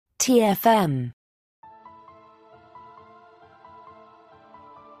TFM.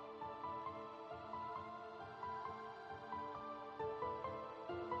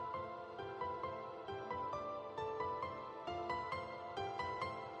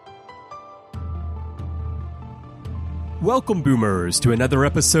 Welcome, Boomers, to another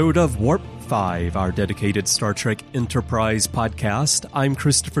episode of Warp 5, our dedicated Star Trek Enterprise podcast. I'm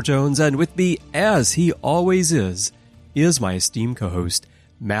Christopher Jones, and with me, as he always is my esteemed co-host,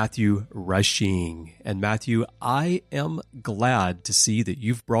 Matthew Rushing. And Matthew, I am glad to see that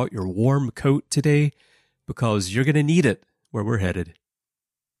you've brought your warm coat today, because you're going to need it where we're headed.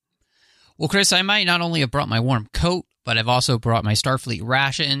 Well, Chris, I might not only have brought my warm coat, but I've also brought my Starfleet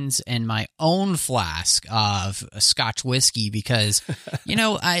rations and my own flask of Scotch whiskey because,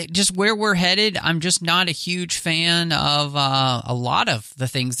 I just where we're headed, I'm just not a huge fan of a lot of the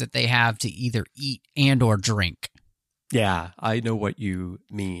things that they have to either eat and or drink. Yeah, I know what you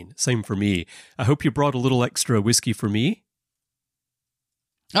mean. Same for me. I hope you brought a little extra whiskey for me.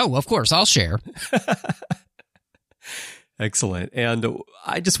 Oh, of course, I'll share. Excellent. And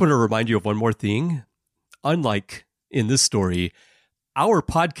I just want to remind you of one more thing. Unlike in this story, our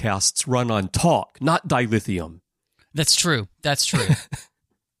podcasts run on talk, not dilithium. That's true.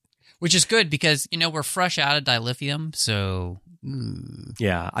 Which is good because, we're fresh out of dilithium, so...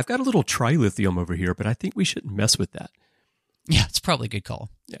 Yeah, I've got a little trilithium over here, but I think we shouldn't mess with that. Yeah, it's probably a good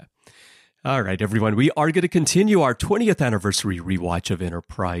call. Yeah. All right, everyone. We are going to continue our 20th anniversary rewatch of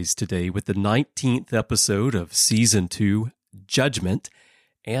Enterprise today with the 19th episode of Season 2, Judgment.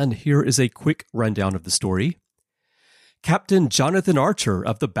 And here is a quick rundown of the story. Captain Jonathan Archer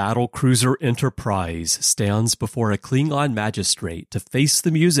of the battle cruiser Enterprise stands before a Klingon magistrate to face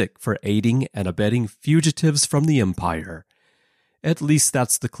the music for aiding and abetting fugitives from the Empire. At least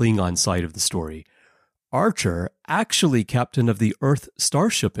that's the Klingon side of the story. Archer, actually captain of the Earth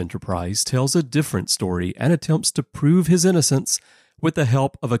starship Enterprise, tells a different story and attempts to prove his innocence with the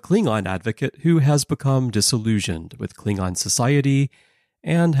help of a Klingon advocate who has become disillusioned with Klingon society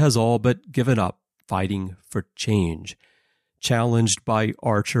and has all but given up fighting for change. Challenged by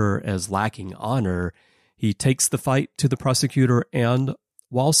Archer as lacking honor, he takes the fight to the prosecutor and,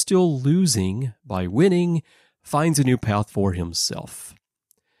 while still losing by winning, finds a new path for himself.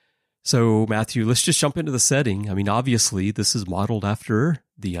 So, Matthew, let's just jump into the setting. I mean, obviously, this is modeled after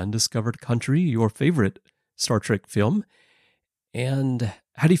The Undiscovered Country, your favorite Star Trek film. And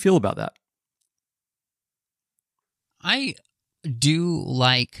how do you feel about that? I do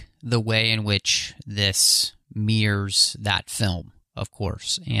like the way in which this mirrors that film, of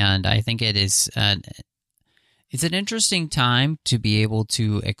course. And I think it is it's an interesting time to be able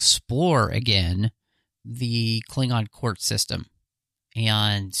to explore again the Klingon court system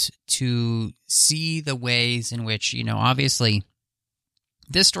and to see the ways in which, obviously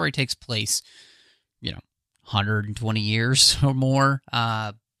this story takes place, 120 years or more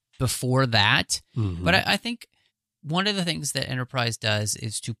before that. Mm-hmm. But I think one of the things that Enterprise does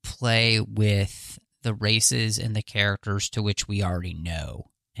is to play with the races and the characters to which we already know.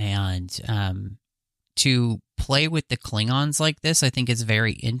 And to play with the Klingons like this, I think is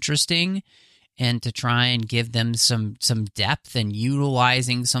very interesting. And to try and give them some depth and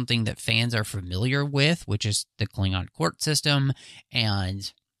utilizing something that fans are familiar with, which is the Klingon court system.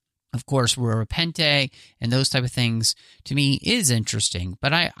 And, of course, Rura Pente and those type of things, to me, is interesting.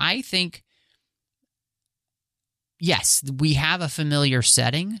 But I think, yes, we have a familiar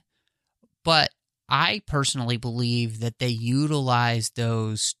setting, but I personally believe that they utilize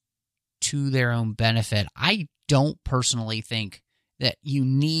those to their own benefit. I don't personally think that you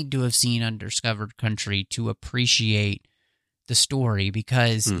need to have seen Undiscovered Country to appreciate the story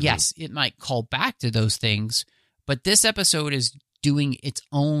because, yes, it might call back to those things, but this episode is doing its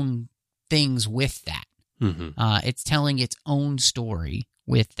own things with that. It's telling its own story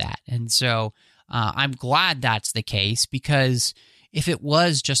with that. And so I'm glad that's the case because if it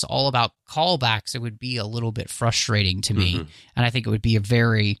was just all about callbacks, it would be a little bit frustrating to me. And I think it would be a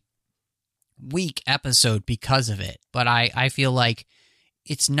very weak episode because of it. But I feel like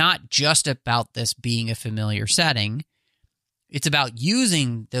it's not just about this being a familiar setting. It's about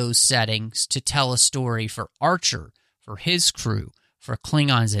using those settings to tell a story for Archer, for his crew, for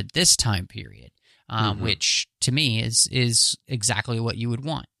Klingons at this time period, which to me is exactly what you would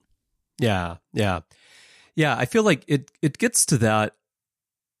want. Yeah. I feel like it gets to that.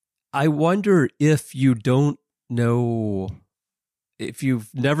 I wonder if you don't know, if you've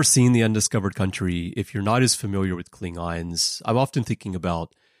never seen The Undiscovered Country, if you're not as familiar with Klingons, I'm often thinking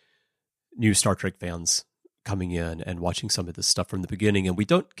about new Star Trek fans coming in and watching some of this stuff from the beginning. And we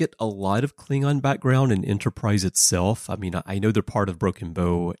don't get a lot of Klingon background in Enterprise itself. I mean, I know they're part of Broken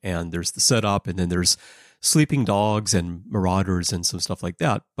Bow, and there's the setup, and then there's sleeping dogs and marauders and some stuff like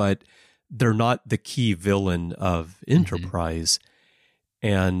that, but they're not the key villain of Enterprise.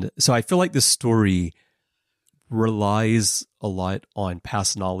 And so I feel like this story relies a lot on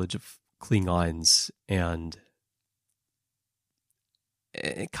past knowledge of Klingons and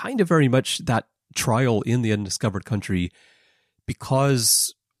kind of very much that trial in the Undiscovered Country,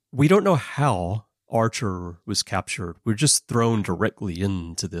 because we don't know how Archer was captured. We're just thrown directly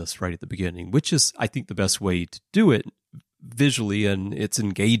into this right at the beginning, which is, I think, the best way to do it visually, and it's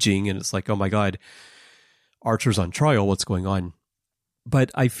engaging, and it's like, oh my God, Archer's on trial, what's going on?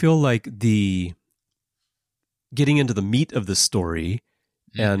 But I feel like the getting into the meat of the story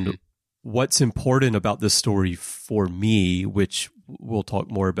and what's important about this story for me, which we'll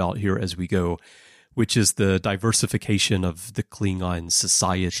talk more about here as we go, which is the diversification of the Klingon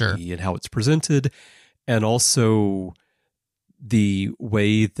society and how it's presented, and also the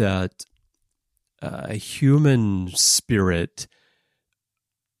way that a human spirit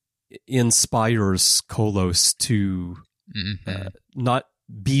inspires Kolos to not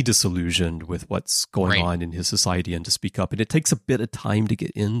be disillusioned with what's going on in his society and to speak up. And it takes a bit of time to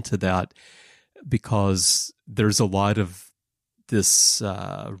get into that because there's a lot of this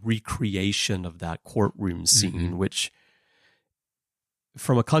recreation of that courtroom scene, which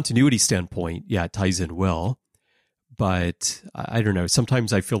from a continuity standpoint, it ties in well. But I don't know,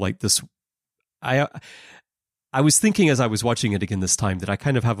 sometimes I feel like this, I was thinking as I was watching it again this time that I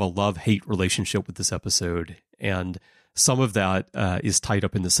kind of have a love-hate relationship with this episode. And some of that is tied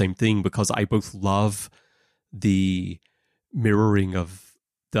up in the same thing because I both love the mirroring of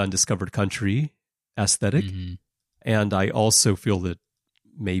the Undiscovered Country aesthetic, and I also feel that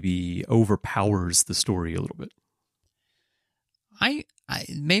maybe overpowers the story a little bit. I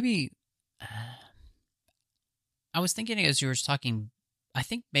was thinking as you were talking, I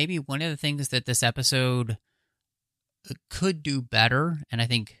think maybe one of the things that this episode could do better, and I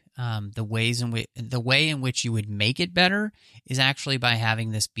think the way in which you would make it better is actually by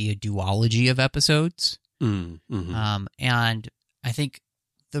having this be a duology of episodes. And I think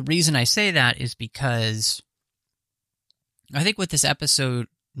the reason I say that is because I think what this episode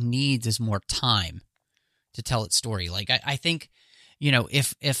needs is more time to tell its story. Like I think,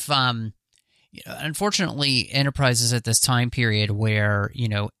 if unfortunately Enterprise is at this time period where,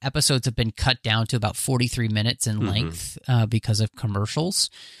 episodes have been cut down to about 43 minutes in length because of commercials.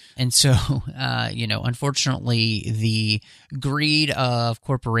 And so, unfortunately, the greed of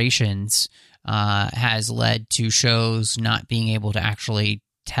corporations has led to shows not being able to actually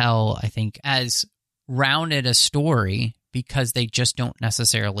tell, I think, as rounded a story because they just don't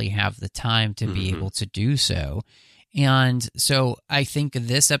necessarily have the time to be able to do so. And so I think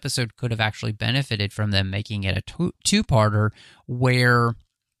this episode could have actually benefited from them making it a two-parter where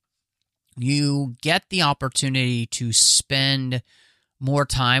you get the opportunity to spend more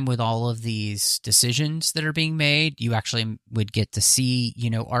time with all of these decisions that are being made. You actually would get to see,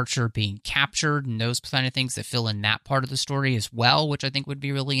 Archer being captured and those kind of things that fill in that part of the story as well, which I think would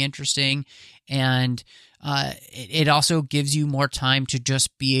be really interesting. And it also gives you more time to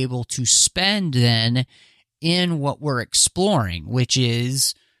just be able to spend then in what we're exploring, which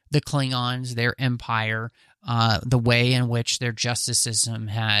is the Klingons, their empire, the way in which their justice system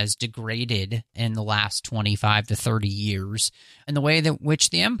has degraded in the last 25 to 30 years, and the way that which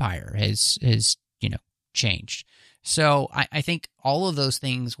the empire has changed. So I think all of those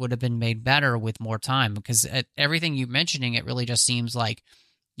things would have been made better with more time, because everything you're mentioning, it really just seems like,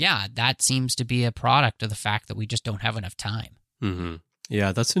 that seems to be a product of the fact that we just don't have enough time.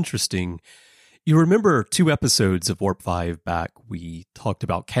 Yeah, that's interesting. You remember 2 episodes of Warp 5 back, we talked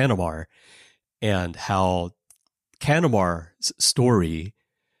about Kanamar and how Kanamar's story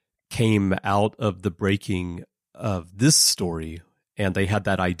came out of the breaking of this story, and they had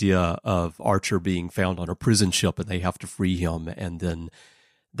that idea of Archer being found on a prison ship and they have to free him, and then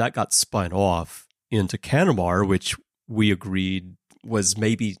that got spun off into Kanamar, which we agreed was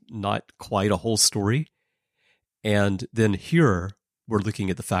maybe not quite a whole story. And then here we're looking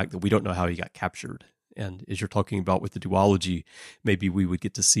at the fact that we don't know how he got captured. And as you're talking about with the duology, maybe we would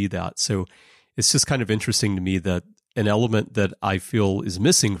get to see that. So it's just kind of interesting to me that an element that I feel is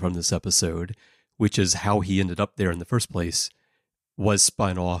missing from this episode, which is how he ended up there in the first place, was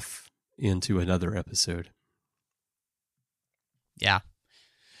spun off into another episode. Yeah.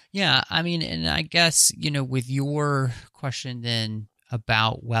 Yeah, I mean, and I guess, with your question then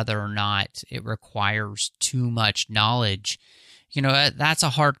about whether or not it requires too much knowledge, that's a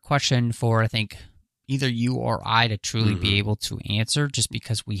hard question for, I think, either you or I to truly be able to answer, just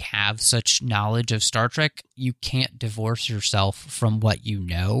because we have such knowledge of Star Trek. You can't divorce yourself from what you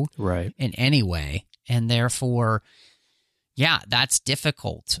know in any way. And therefore, yeah, that's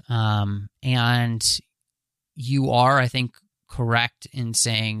difficult. And you are, I think, correct in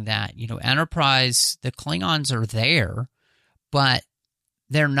saying that, Enterprise, the Klingons are there, but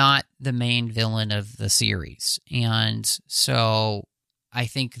they're not the main villain of the series. And so I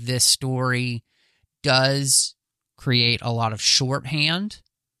think this story does create a lot of shorthand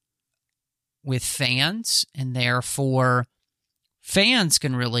with fans, and therefore fans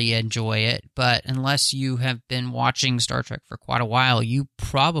can really enjoy it. But unless you have been watching Star Trek for quite a while, you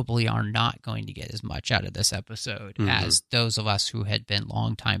probably are not going to get as much out of this episode as those of us who had been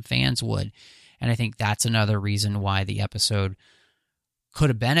longtime fans would. And I think that's another reason why the episode could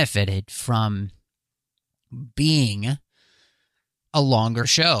have benefited from being a longer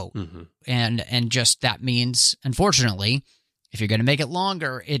show. And just that means, unfortunately, if you're going to make it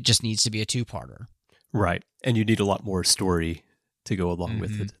longer, it just needs to be a two-parter. Right. And you need a lot more story to go along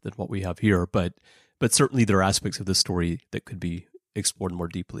with it than what we have here. But certainly there are aspects of the story that could be explored more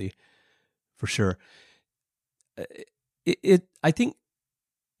deeply, for sure. I think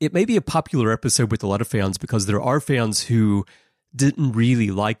it may be a popular episode with a lot of fans because there are fans who didn't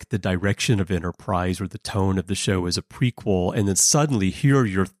really like the direction of Enterprise or the tone of the show as a prequel, and then suddenly here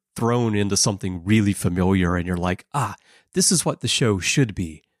you're thrown into something really familiar, and you're like, this is what the show should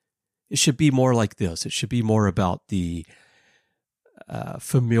be. It should be more like this. It should be more about the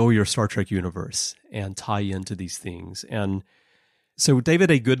familiar Star Trek universe and tie into these things. And so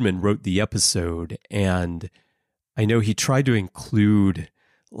David A. Goodman wrote the episode, and I know he tried to include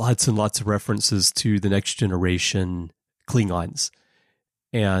lots and lots of references to the Next Generation Klingons.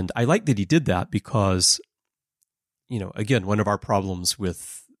 And I like that he did that because, again, one of our problems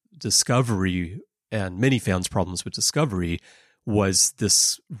with Discovery, and many fans' problems with Discovery, was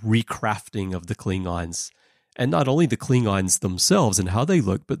this recrafting of the Klingons. And not only the Klingons themselves and how they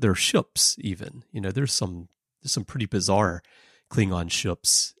look, but their ships even. There's some pretty bizarre Klingon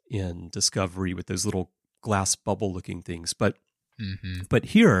ships in Discovery with those little glass bubble-looking things. But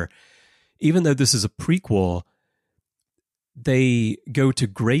here, even though this is a prequel, they go to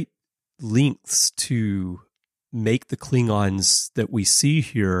great lengths to make the Klingons that we see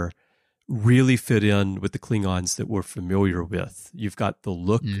here really fit in with the Klingons that we're familiar with. You've got the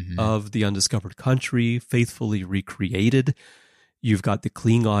look of the Undiscovered Country faithfully recreated. You've got the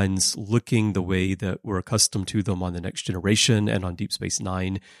Klingons looking the way that we're accustomed to them on The Next Generation and on Deep Space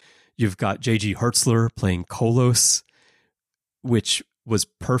Nine. You've got J.G. Hertzler playing Kolos, which was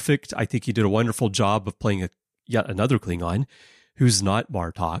perfect. I think he did a wonderful job of playing yet another Klingon who's not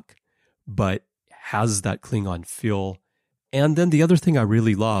Bartok, but has that Klingon feel. And then the other thing I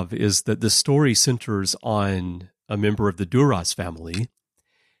really love is that the story centers on a member of the Duras family,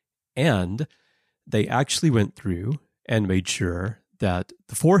 and they actually went through and made sure that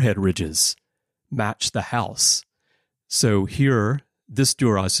the forehead ridges match the house. So here, this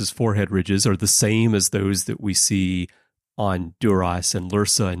Duras' forehead ridges are the same as those that we see on Duras and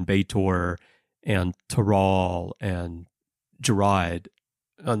Lursa and B'Etor and Taral and Gerard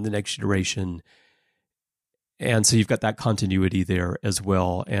on The Next Generation. And so you've got that continuity there as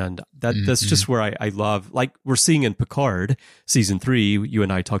well. And that's just where I love, like we're seeing in Picard, season 3, you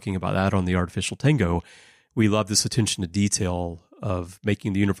and I talking about that on the Artificial Tango. We love this attention to detail of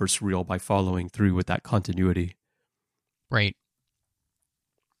making the universe real by following through with that continuity. Right.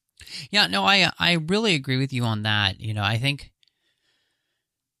 Yeah, no, I really agree with you on that. I think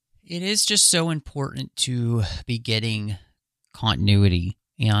it is just so important to be getting continuity.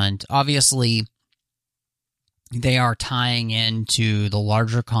 And obviously, they are tying into the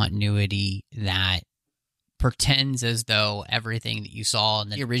larger continuity that pretends as though everything that you saw in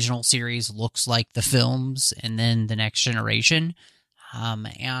the original series looks like the films and then The Next Generation.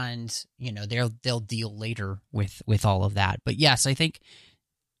 And, they'll deal later with all of that. But yes, I think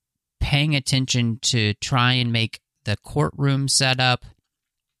paying attention to try and make the courtroom setup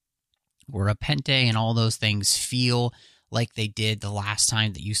or a Pente and all those things feel like they did the last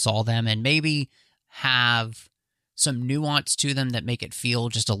time that you saw them, and maybe have some nuance to them that make it feel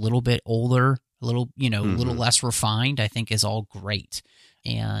just a little bit older, a little, a little less refined, I think is all great.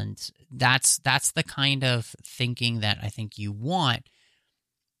 And that's the kind of thinking that I think you want.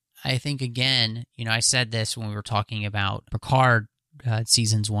 I think, again, I said this when we were talking about Picard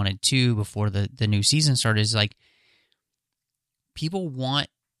seasons 1 and 2 before the new season started, is like, people want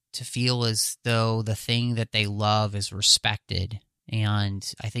to feel as though the thing that they love is respected. And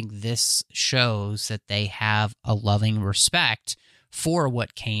I think this shows that they have a loving respect for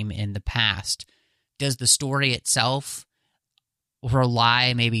what came in the past. does the story itself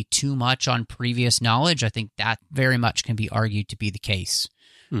rely maybe too much on previous knowledge? I think that very much can be argued to be the case.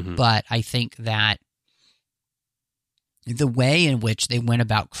 Mm-hmm. But I think that the way in which they went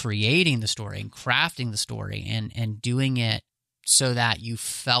about creating the story and crafting the story and doing it so that you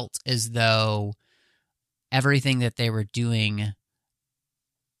felt as though everything that they were doing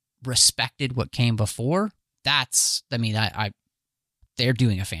respected what came before, they're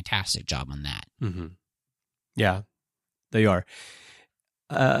doing a fantastic job on that. Mm-hmm. Yeah, they are.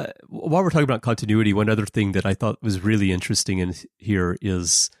 While we're talking about continuity, one other thing that I thought was really interesting in here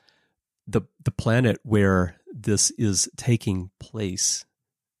is the planet where this is taking place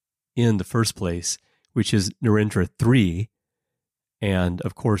in the first place, which is Narendra 3. And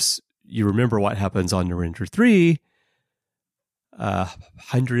of course, you remember what happens on Narendra 3.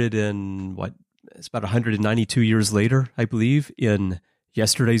 It's about 192 years later, I believe, in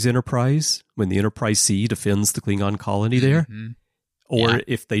yesterday's Enterprise, when the Enterprise C defends the Klingon colony there. Mm-hmm. Or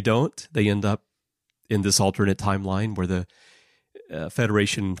if they don't, they end up in this alternate timeline where the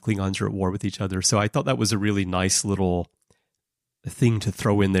Federation and Klingons are at war with each other. So I thought that was a really nice little thing to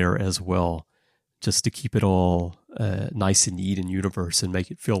throw in there as well, just to keep it all nice and neat in universe and make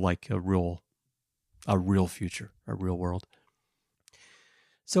it feel like a real future, a real world.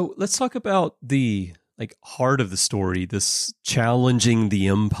 So let's talk about the heart of the story, this challenging the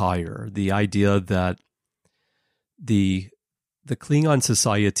Empire, the idea that the Klingon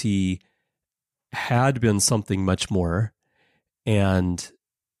society had been something much more, and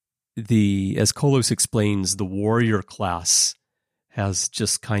as Kolos explains, the warrior class has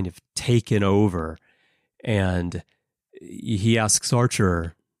just kind of taken over. And he asks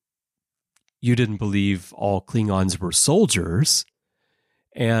Archer, "You didn't believe all Klingons were soldiers?"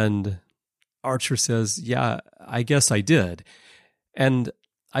 And Archer says, "Yeah, I guess I did." And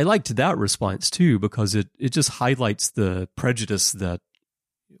I liked that response too, because it just highlights the prejudice that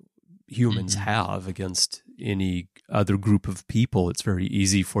humans have against any other group of people. It's very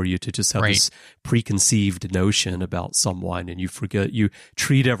easy for you to just have this preconceived notion about someone, and you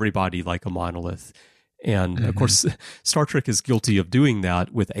treat everybody like a monolith. And of course, Star Trek is guilty of doing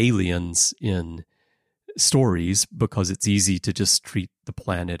that with aliens in stories, because it's easy to just treat the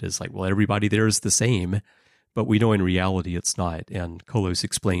planet as like, well, everybody there is the same. But we know in reality it's not. And Kolos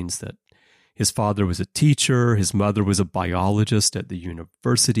explains that his father was a teacher, his mother was a biologist at the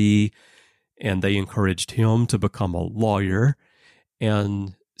university, and they encouraged him to become a lawyer.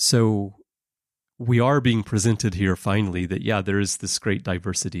 And so we are being presented here finally that, yeah, there is this great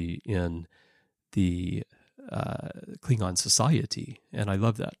diversity in the Klingon society. And I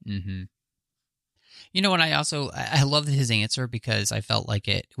love that. Mm-hmm. You know what? I loved his answer, because I felt like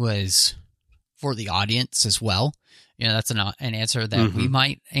it was for the audience as well. You know, that's an answer that we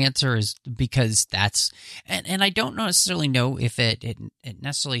might answer, is because that's, and I don't necessarily know if it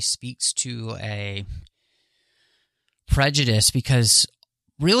necessarily speaks to a prejudice, because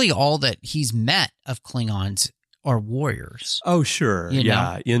really all that he's met of Klingons are warriors. Oh, sure.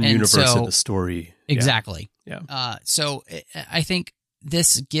 Yeah. In universe of the story. Exactly. Yeah. So I think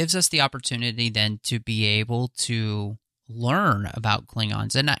this gives us the opportunity then to be able to learn about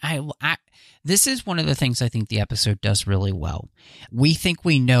Klingons. And I this is one of the things I think the episode does really well. We think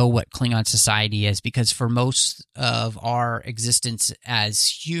we know what Klingon society is, because for most of our existence as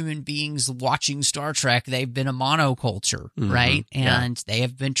human beings watching Star Trek, they've been a monoculture, right? And they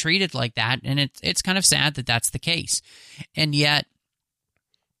have been treated like that. And it's kind of sad that that's the case. And yet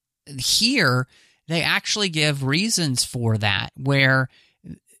here they actually give reasons for that, where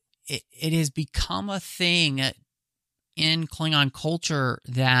it has become a thing in Klingon culture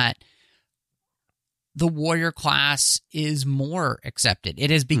that the warrior class is more accepted. It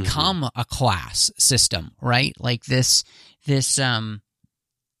has become a class system, right? Like this, and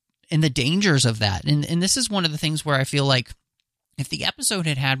the dangers of that. And this is one of the things where I feel like if the episode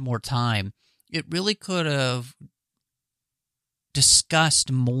had had more time, it really could have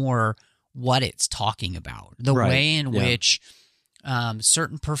discussed more what it's talking about, the way in which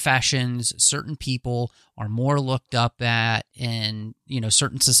certain professions, certain people are more looked up at in,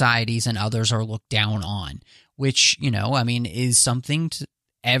 certain societies, and others are looked down on, which, is something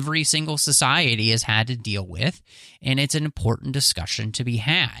every single society has had to deal with, and it's an important discussion to be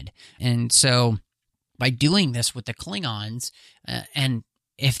had. And so by doing this with the Klingons, and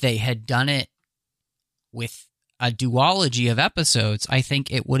if they had done it with a duology of episodes, I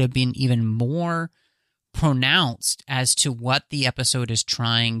think it would have been even more pronounced as to what the episode is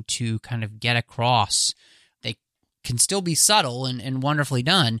trying to kind of get across. They can still be subtle and wonderfully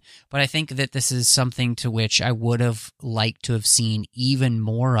done, but I think that this is something to which I would have liked to have seen even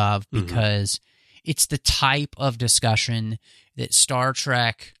more of, because it's the type of discussion that Star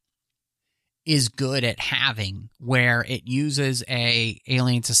Trek is good at having, where it uses a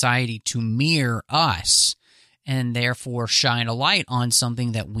alien society to mirror us and therefore shine a light on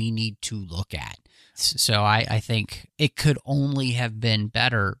something that we need to look at. So I think it could only have been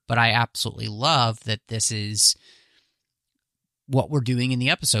better, but I absolutely love that this is what we're doing in the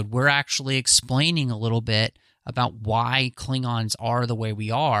episode. We're actually explaining a little bit about why Klingons are the way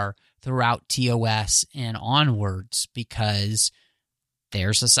we are throughout TOS and onwards, because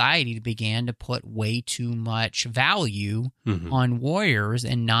their society began to put way too much value on warriors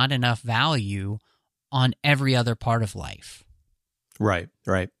and not enough value on every other part of life. Right.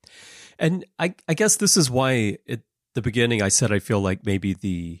 And I guess this is why at the beginning I said I feel like maybe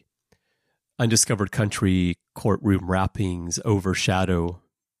the Undiscovered Country courtroom wrappings overshadow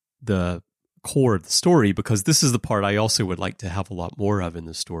the core of the story, because this is the part I also would like to have a lot more of in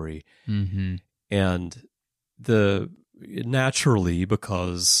the story. And naturally,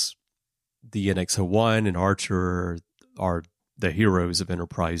 because the NX-01 and Archer are the heroes of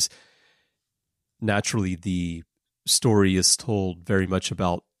Enterprise, naturally the story is told very much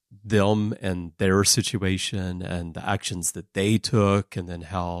about them and their situation and the actions that they took, and then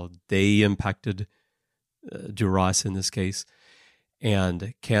how they impacted Duras in this case.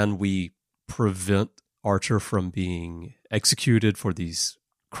 And can we prevent Archer from being executed for these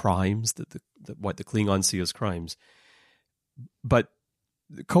crimes that what the Klingons see as crimes? But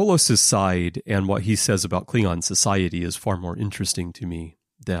Kolos' side and what he says about Klingon society is far more interesting to me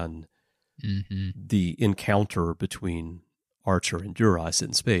than the encounter between Archer and Duras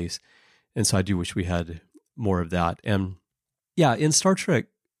in space. And so I do wish we had more of that. And yeah, in Star Trek,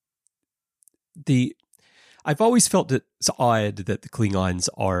 I've always felt it's odd that the Klingons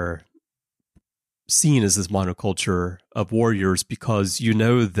are seen as this monoculture of warriors, because you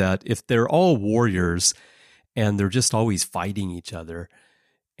know that if they're all warriors and they're just always fighting each other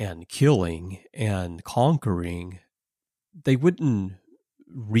and killing and conquering, they wouldn't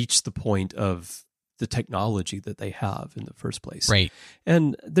reach the point of the technology that they have in the first place. Right.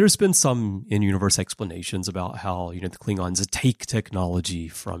 And there's been some in-universe explanations about how, the Klingons take technology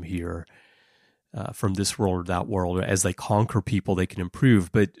from here, from this world or that world. As they conquer people, they can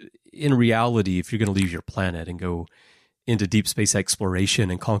improve. But in reality, if you're going to leave your planet and go into deep space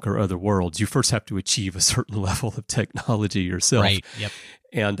exploration and conquer other worlds, you first have to achieve a certain level of technology yourself. Right. Yep.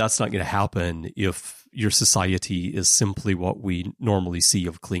 And that's not going to happen if your society is simply what we normally see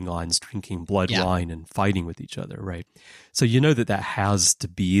of Klingons drinking blood wine and fighting with each other, right? So you know that has to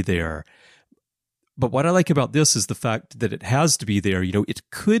be there. But what I like about this is the fact that it has to be there. It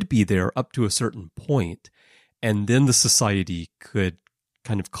could be there up to a certain point, and then the society could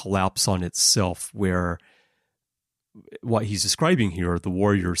kind of collapse on itself, where what he's describing here, the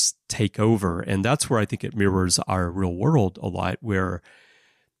warriors take over. And that's where I think it mirrors our real world a lot, where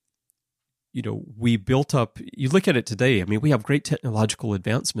we built up, you look at it today, I mean, we have great technological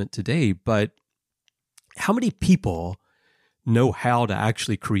advancement today, but how many people know how to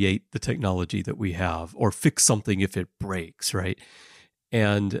actually create the technology that we have or fix something if it breaks, right?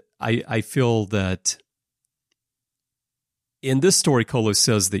 And I feel that in this story, Kolos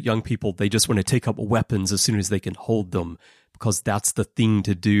says that young people, they just want to take up weapons as soon as they can hold them, because that's the thing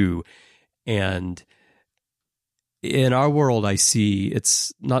to do. And in our world, I see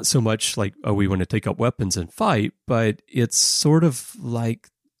it's not so much like, oh, we want to take up weapons and fight, but it's sort of like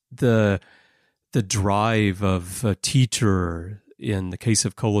the drive of a teacher, in the case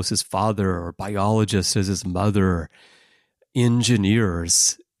of Kolos' father, or biologists as his mother,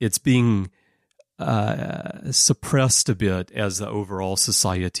 engineers. It's being suppressed a bit as the overall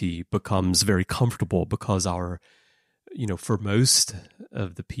society becomes very comfortable, because for most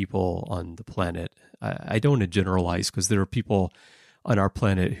of the people on the planet, I don't want to generalize, because there are people on our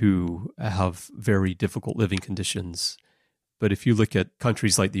planet who have very difficult living conditions. But if you look at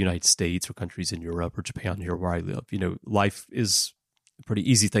countries like the United States, or countries in Europe or Japan, here where I live, life is pretty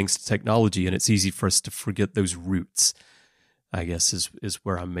easy thanks to technology, and it's easy for us to forget those roots, I guess, is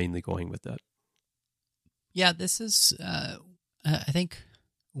where I'm mainly going with that. Yeah, this is, I think,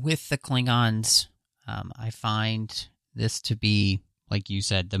 with the Klingons, I find this to be, like you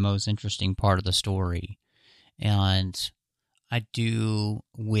said, the most interesting part of the story. And I do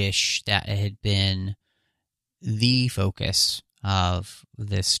wish that it had been the focus of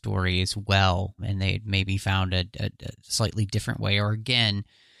this story as well, and they had maybe found a slightly different way, or again,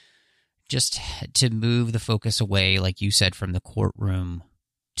 just to move the focus away, like you said, from the courtroom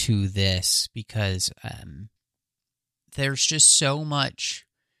to this, because there's just so much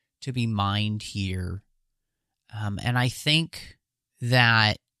to be mined here. And I think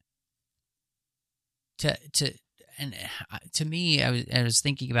that to me, I was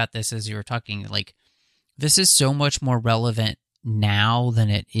thinking about this as you were talking. Like, this is so much more relevant now than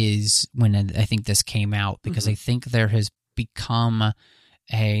it is when I think this came out, because I think there has become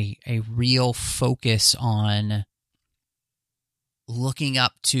a real focus on looking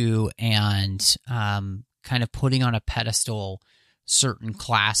up to and kind of putting on a pedestal certain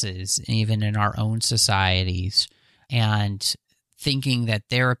classes, even in our own societies, and thinking that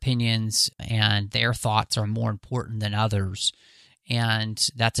their opinions and their thoughts are more important than others. And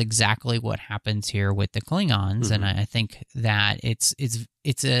that's exactly what happens here with the Klingons. And I think that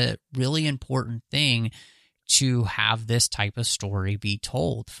it's a really important thing to have this type of story be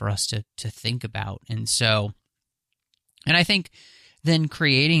told for us to think about. And so, and I think then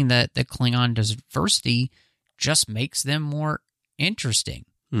creating the Klingon diversity just makes them more interesting.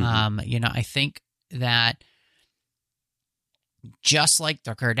 I think that just like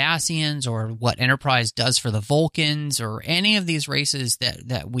the Cardassians or what Enterprise does for the Vulcans or any of these races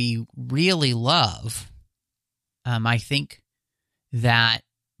that we really love, I think that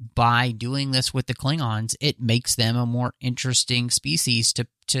by doing this with the Klingons, it makes them a more interesting species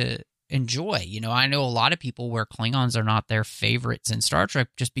to enjoy. I know a lot of people where Klingons are not their favorites in Star Trek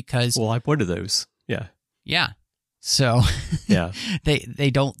just because... Well, I'm one of those. Yeah. Yeah. So yeah,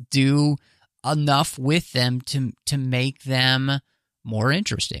 they don't do enough with them to make them more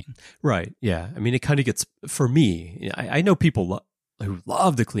interesting. Right. Yeah. I mean, it kind of gets, for me, I know people who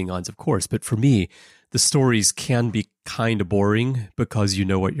love the Klingons, of course, but for me, the stories can be kind of boring because you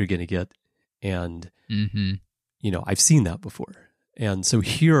know what you're going to get. And, I've seen that before. And so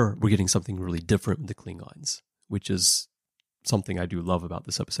here we're getting something really different with the Klingons, which is something I do love about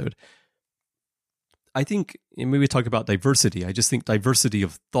this episode. I think, and maybe we talk about diversity, I just think diversity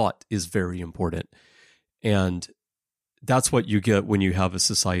of thought is very important. And that's what you get when you have a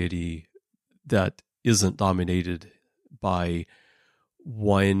society that isn't dominated by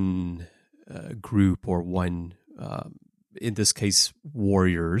one group or one, in this case,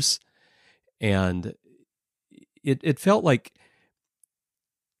 warriors. And it felt like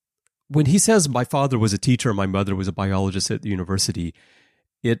when he says my father was a teacher, my mother was a biologist at the university,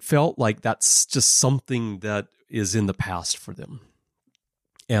 it felt like that's just something that is in the past for them.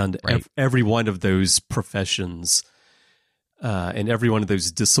 And every one of those professions and every one of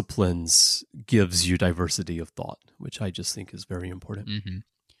those disciplines gives you diversity of thought, which I just think is very important.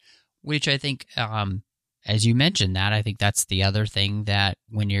 Which I think, as you mentioned that, I think that's the other thing, that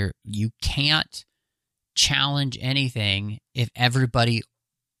when you can't challenge anything if everybody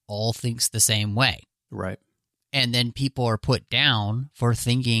all thinks the same way. Right. And then people are put down for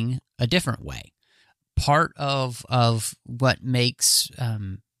thinking a different way. Part of what makes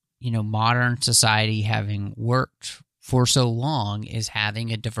modern society, having worked for so long, is having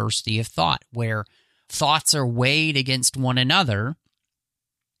a diversity of thought where thoughts are weighed against one another,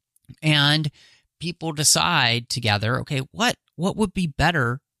 and people decide together, okay, what would be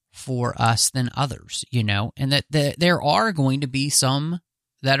better for us than others, and that there are going to be some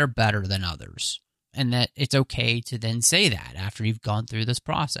that are better than others. And that it's okay to then say that after you've gone through this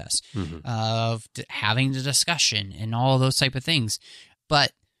process of having the discussion and all those type of things.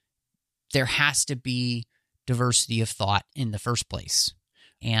 But there has to be diversity of thought in the first place.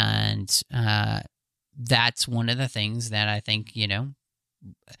 And that's one of the things that I think,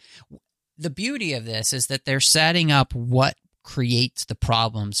 the beauty of this is that they're setting up what creates the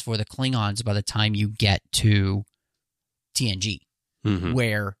problems for the Klingons by the time you get to TNG.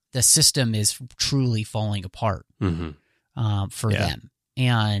 Where the system is truly falling apart for them.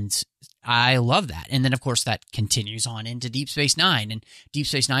 And I love that. And then, of course, that continues on into Deep Space Nine. And Deep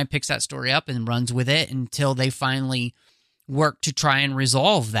Space Nine picks that story up and runs with it until they finally work to try and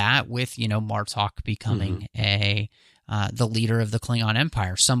resolve that with, Martok becoming the leader of the Klingon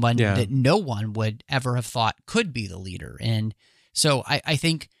Empire, someone that no one would ever have thought could be the leader. And so I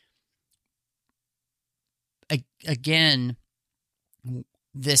think, again,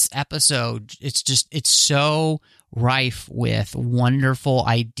 this episode, it's so rife with wonderful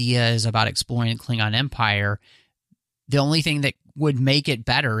ideas about exploring the Klingon Empire. The only thing that would make it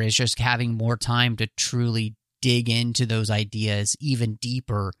better is just having more time to truly dig into those ideas even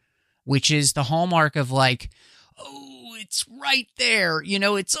deeper, which is the hallmark of it's right there,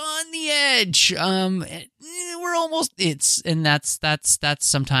 it's on the edge. We're almost, and that's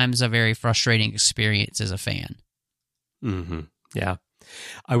sometimes a very frustrating experience as a fan. Yeah.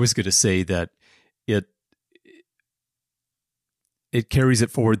 I was going to say that it carries it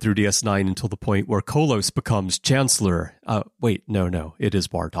forward through DS9 until the point where Kolos becomes Chancellor. Wait, no, it is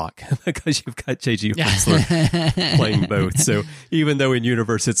Bartok because you've got J.G. Hertzler playing both. So even though in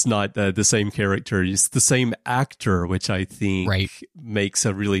universe it's not the same character, it's the same actor, which I think makes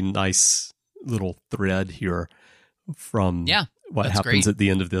a really nice little thread here from what happens at the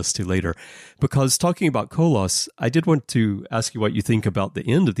end of this to later. Because talking about Kolos, I did want to ask you what you think about the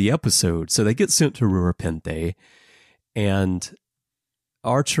end of the episode. So they get sent to Rurapente, and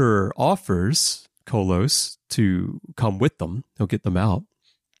Archer offers Kolos to come with them. He'll get them out.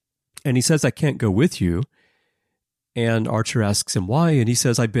 And he says, I can't go with you. And Archer asks him why. And he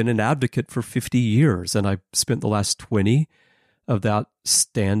says, I've been an advocate for 50 years, and I spent the last 20 of that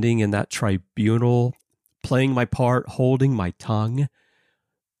standing in that tribunal, playing my part, holding my tongue,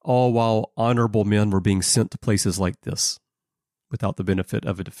 all while honorable men were being sent to places like this without the benefit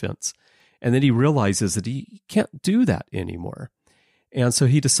of a defense. And then he realizes that he can't do that anymore. And so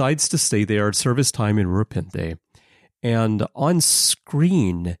he decides to stay there and serve his time in Rurapente. And on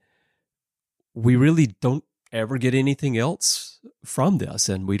screen, we really don't ever get anything else from this,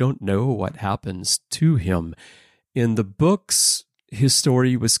 and we don't know what happens to him. In the books, his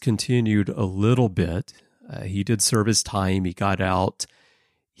story was continued a little bit. He did serve his time. He got out.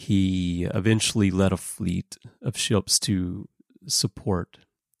 He eventually led a fleet of ships to support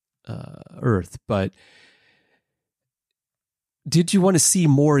Earth. But did you want to see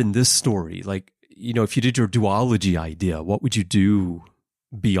more in this story? Like, you know, if you did your duology idea, what would you do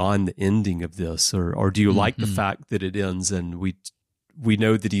beyond the ending of this? Or do you like the fact that it ends and we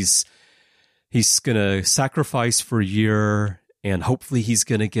know that he's going to sacrifice for a year and hopefully he's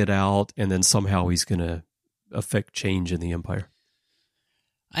going to get out and then somehow he's going to affect change in the Empire?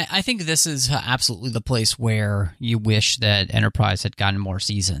 I think this is absolutely the place where you wish that Enterprise had gotten more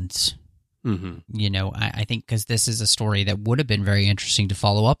seasons. You know, I think because this is a story that would have been very interesting to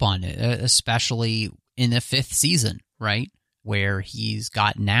follow up on, especially in the 5th season, right? Where he's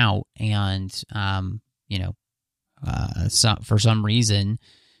gotten out and, for some reason,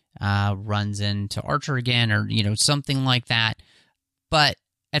 runs into Archer again or, you know, something like that. But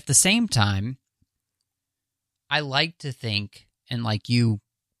at the same time, I like to think, and like you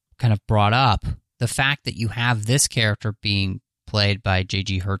kind of brought up, the fact that you have this character being played by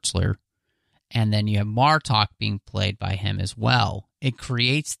J.G. Hertzler, and then you have Martok being played by him as well. It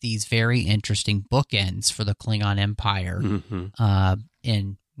creates these very interesting bookends for the Klingon Empire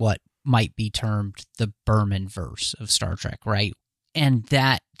in what might be termed the Berman verse of Star Trek, right? And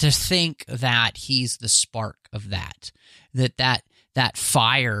that to think that he's the spark of that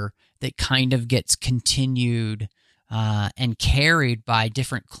fire that kind of gets continued and carried by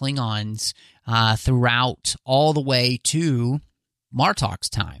different Klingons throughout all the way to Martok's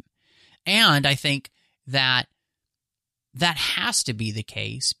time. And I think that has to be the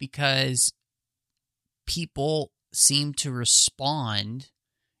case because people seem to respond,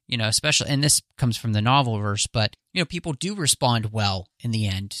 you know, especially, and this comes from the novel verse, but, you know, people do respond well in the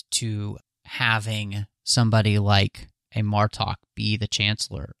end to having somebody like a Martok be the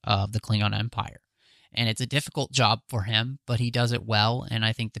Chancellor of the Klingon Empire. And it's a difficult job for him, but he does it well, and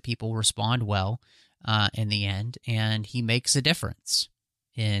I think the people respond well in the end, and he makes a difference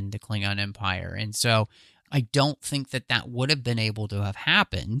in the Klingon Empire. And so I don't think that would have been able to have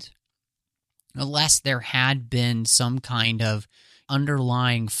happened unless there had been some kind of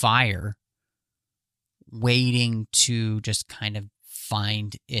underlying fire waiting to just kind of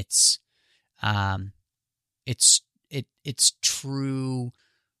find its true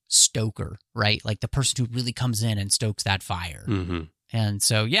stoker, right? Like the person who really comes in and stokes that fire. And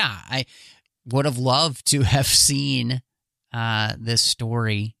so, yeah, I would have loved to have seen this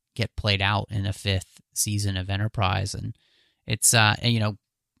story get played out in a 5th season of Enterprise. And it's, you know,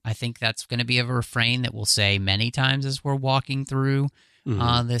 I think that's going to be a refrain that we'll say many times as we're walking through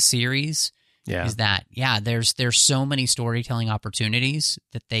this series. Is that, there's so many storytelling opportunities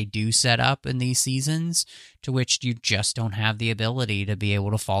that they do set up in these seasons to which you just don't have the ability to be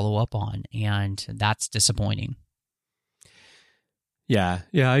able to follow up on. And that's disappointing. Yeah,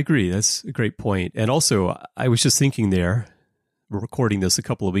 I agree. That's a great point. And also, I was just thinking there, we're recording this a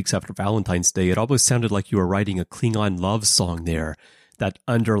couple of weeks after Valentine's Day, it almost sounded like you were writing a Klingon love song there, that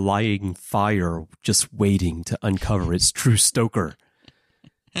underlying fire just waiting to uncover its true stoker.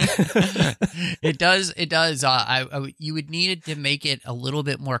 It does. You would need it to make it a little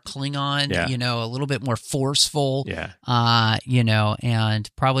bit more Klingon, you know, a little bit more forceful, you know, and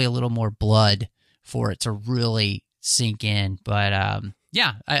probably a little more blood for it to really sink in. But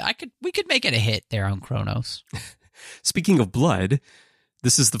we could make it a hit there on Kronos. Speaking of blood,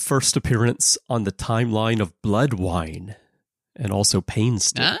 this is the first appearance on the timeline of Blood Wine. and also pain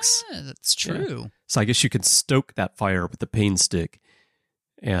sticks. That's true. Yeah. So I guess you can stoke that fire with the pain stick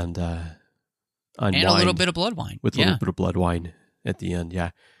and unwind. And a little bit of blood wine. With a little bit of blood wine at the end, yeah.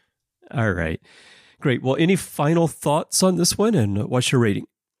 All right. Great. Well, any final thoughts on this one, and what's your rating?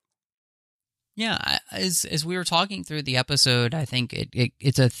 Yeah, as we were talking through the episode, I think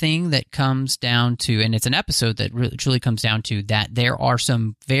it's a thing that comes down to, and it's an episode that really truly comes down to that there are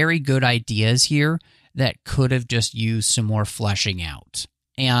some very good ideas here that could have just used some more fleshing out.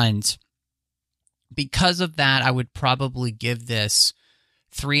 And because of that, I would probably give this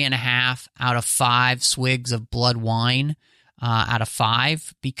 3.5 out of 5 swigs of blood wine out of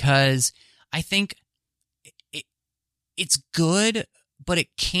 5, because I think it's good, but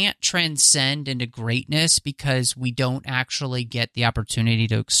it can't transcend into greatness because we don't actually get the opportunity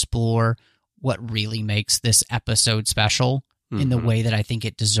to explore what really makes this episode special in the way that I think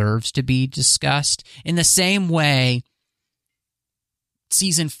it deserves to be discussed. In the same way,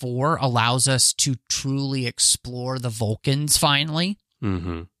 Season 4 allows us to truly explore the Vulcans finally,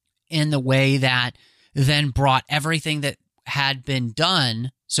 in the way that then brought everything that had been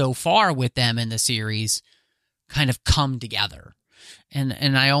done so far with them in the series kind of come together.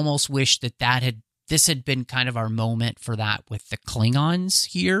 And I almost wish this had been kind of our moment for that with the Klingons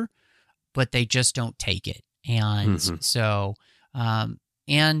here, but they just don't take it. And so,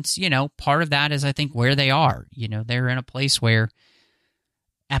 and, you know, part of that is, I think, where they are. You know, they're in a place where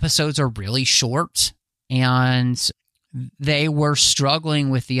episodes are really short, and they were struggling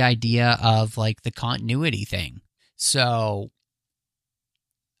with the idea of, like, the continuity thing. So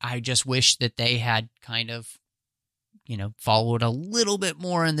I just wish that they had kind of, you know, followed a little bit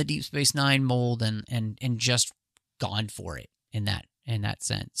more in the Deep Space Nine mold and just gone for it in that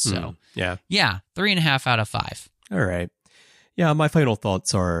sense. So yeah, 3.5 out of 5. All right. Yeah, my final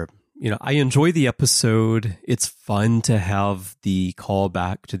thoughts are, you know, I enjoy the episode. It's fun to have the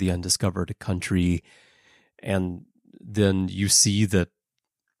callback to the Undiscovered Country, and then you see that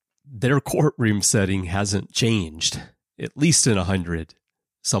their courtroom setting hasn't changed, at least in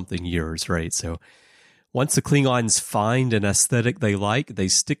 100-something years, right? So once the Klingons find an aesthetic they like, they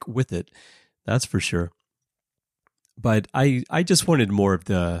stick with it. That's for sure. But I just wanted more of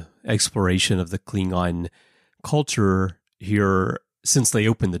the exploration of the Klingon culture here, since they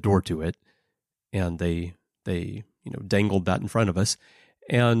opened the door to it, and they dangled that in front of us.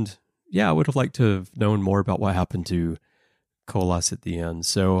 And yeah, I would have liked to have known more about what happened to Kolos at the end.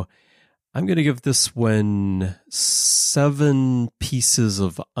 So I'm going to give this one 7 pieces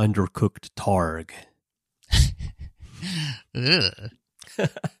of undercooked targ.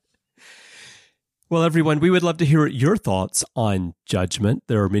 Well, everyone, we would love to hear your thoughts on Judgment.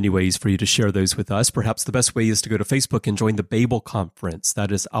 There are many ways for you to share those with us. Perhaps the best way is to go to Facebook and join the Babel Conference. That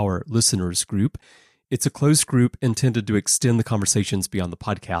is our listeners group. It's a closed group intended to extend the conversations beyond the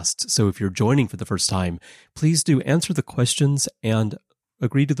podcast. So if you're joining for the first time, please do answer the questions and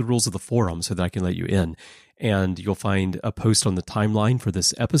agree to the rules of the forum so that I can let you in. And you'll find a post on the timeline for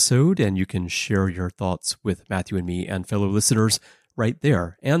this episode, and you can share your thoughts with Matthew and me and fellow listeners right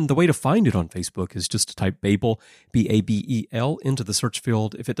there. And the way to find it on Facebook is just to type Babel, Babel, into the search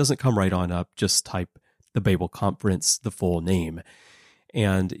field. If it doesn't come right on up, just type the Babel Conference, the full name.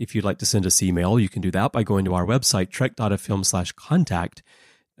 And if you'd like to send us email, you can do that by going to our website, trek.fm/contact.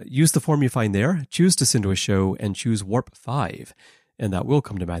 Use the form you find there, choose to send to a show, and choose Warp 5. And that will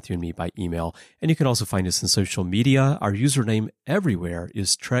come to Matthew and me by email. And you can also find us in social media. Our username everywhere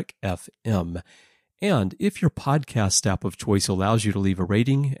is TrekFM. And if your podcast app of choice allows you to leave a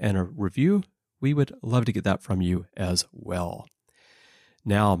rating and a review, we would love to get that from you as well.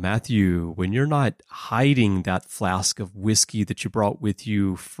 Now, Matthew, when you're not hiding that flask of whiskey that you brought with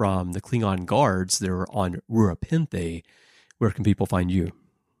you from the Klingon guards there on Rurapente, where can people find you?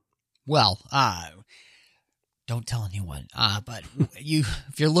 Well, don't tell anyone. But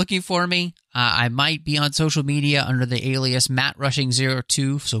if you're looking for me, I might be on social media under the alias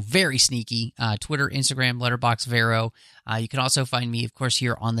MattRushing02, so very sneaky. Twitter, Instagram, Letterboxd, Vero. You can also find me, of course,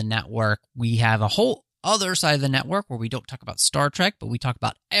 here on the network. We have a whole other side of the network where we don't talk about Star Trek, but we talk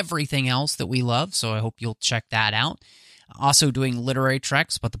about everything else that we love, so I hope you'll check that out. Also doing literary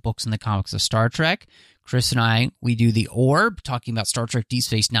treks about the books and the comics of Star Trek. Chris and I, we do The Orb, talking about Star Trek Deep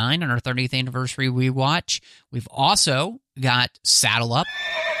Space Nine on our 30th anniversary rewatch. We've also got Saddle Up,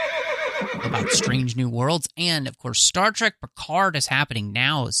 about Strange New Worlds. And, of course, Star Trek Picard is happening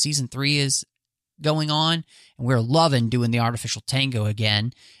now. Season 3 is going on, and we're loving doing the Artificial Tango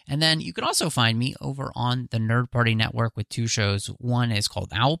again. And then you can also find me over on the Nerd Party Network with 2 shows. One is called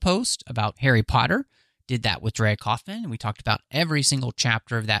Owl Post, about Harry Potter. Did that with Drea Kaufman, and we talked about every single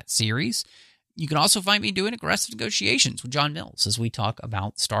chapter of that series. You can also find me doing aggressive negotiations with John Mills as we talk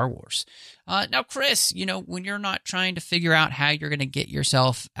about Star Wars. Now, Chris, when you're not trying to figure out how you're going to get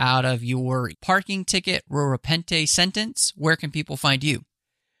yourself out of your parking ticket repente sentence, where can people find you?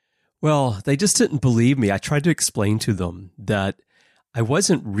 Well, they just didn't believe me. I tried to explain to them that I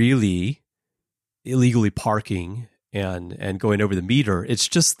wasn't really illegally parking and going over the meter. It's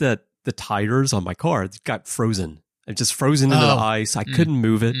just that the tires on my car got frozen. It just frozen into the ice. I couldn't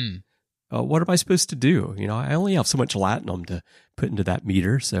move it. What am I supposed to do? I only have so much latinum to put into that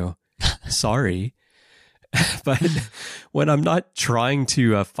meter, so sorry. But when I'm not trying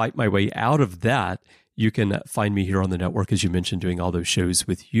to fight my way out of that, you can find me here on the network, as you mentioned, doing all those shows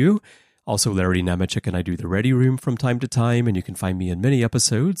with you. Also, Larry Nemechek and I do the Ready Room from time to time, and you can find me in many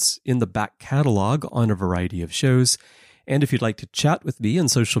episodes in the back catalog on a variety of shows. And if you'd like to chat with me on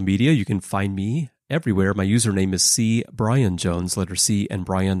social media, you can find me everywhere. My username is C. Bryan Jones, letter C, and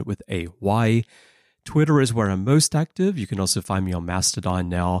Bryan with a Y. Twitter is where I'm most active. You can also find me on Mastodon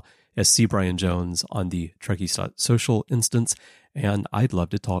now as C. Bryan Jones on the Trekkies.social instance, and I'd love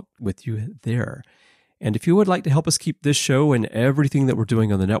to talk with you there. And if you would like to help us keep this show and everything that we're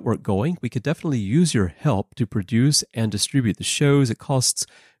doing on the network going, we could definitely use your help to produce and distribute the shows. It costs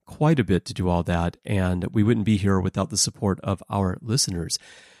quite a bit to do all that, and we wouldn't be here without the support of our listeners.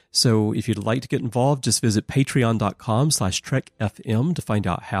 So if you'd like to get involved, just visit patreon.com/TrekFM to find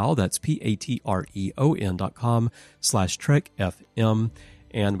out how. That's patreon.com/TrekFM.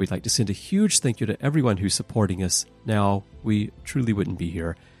 And we'd like to send a huge thank you to everyone who's supporting us now. We truly wouldn't be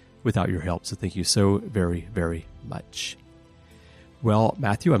here without your help. So thank you so very, very much. Well,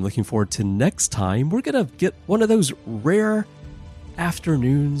 Matthew, I'm looking forward to next time. We're going to get one of those rare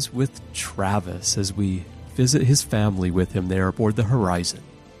afternoons with Travis as we visit his family with him there aboard the Horizon.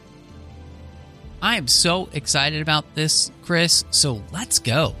 I am so excited about this, Chris, so let's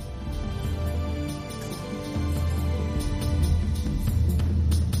go.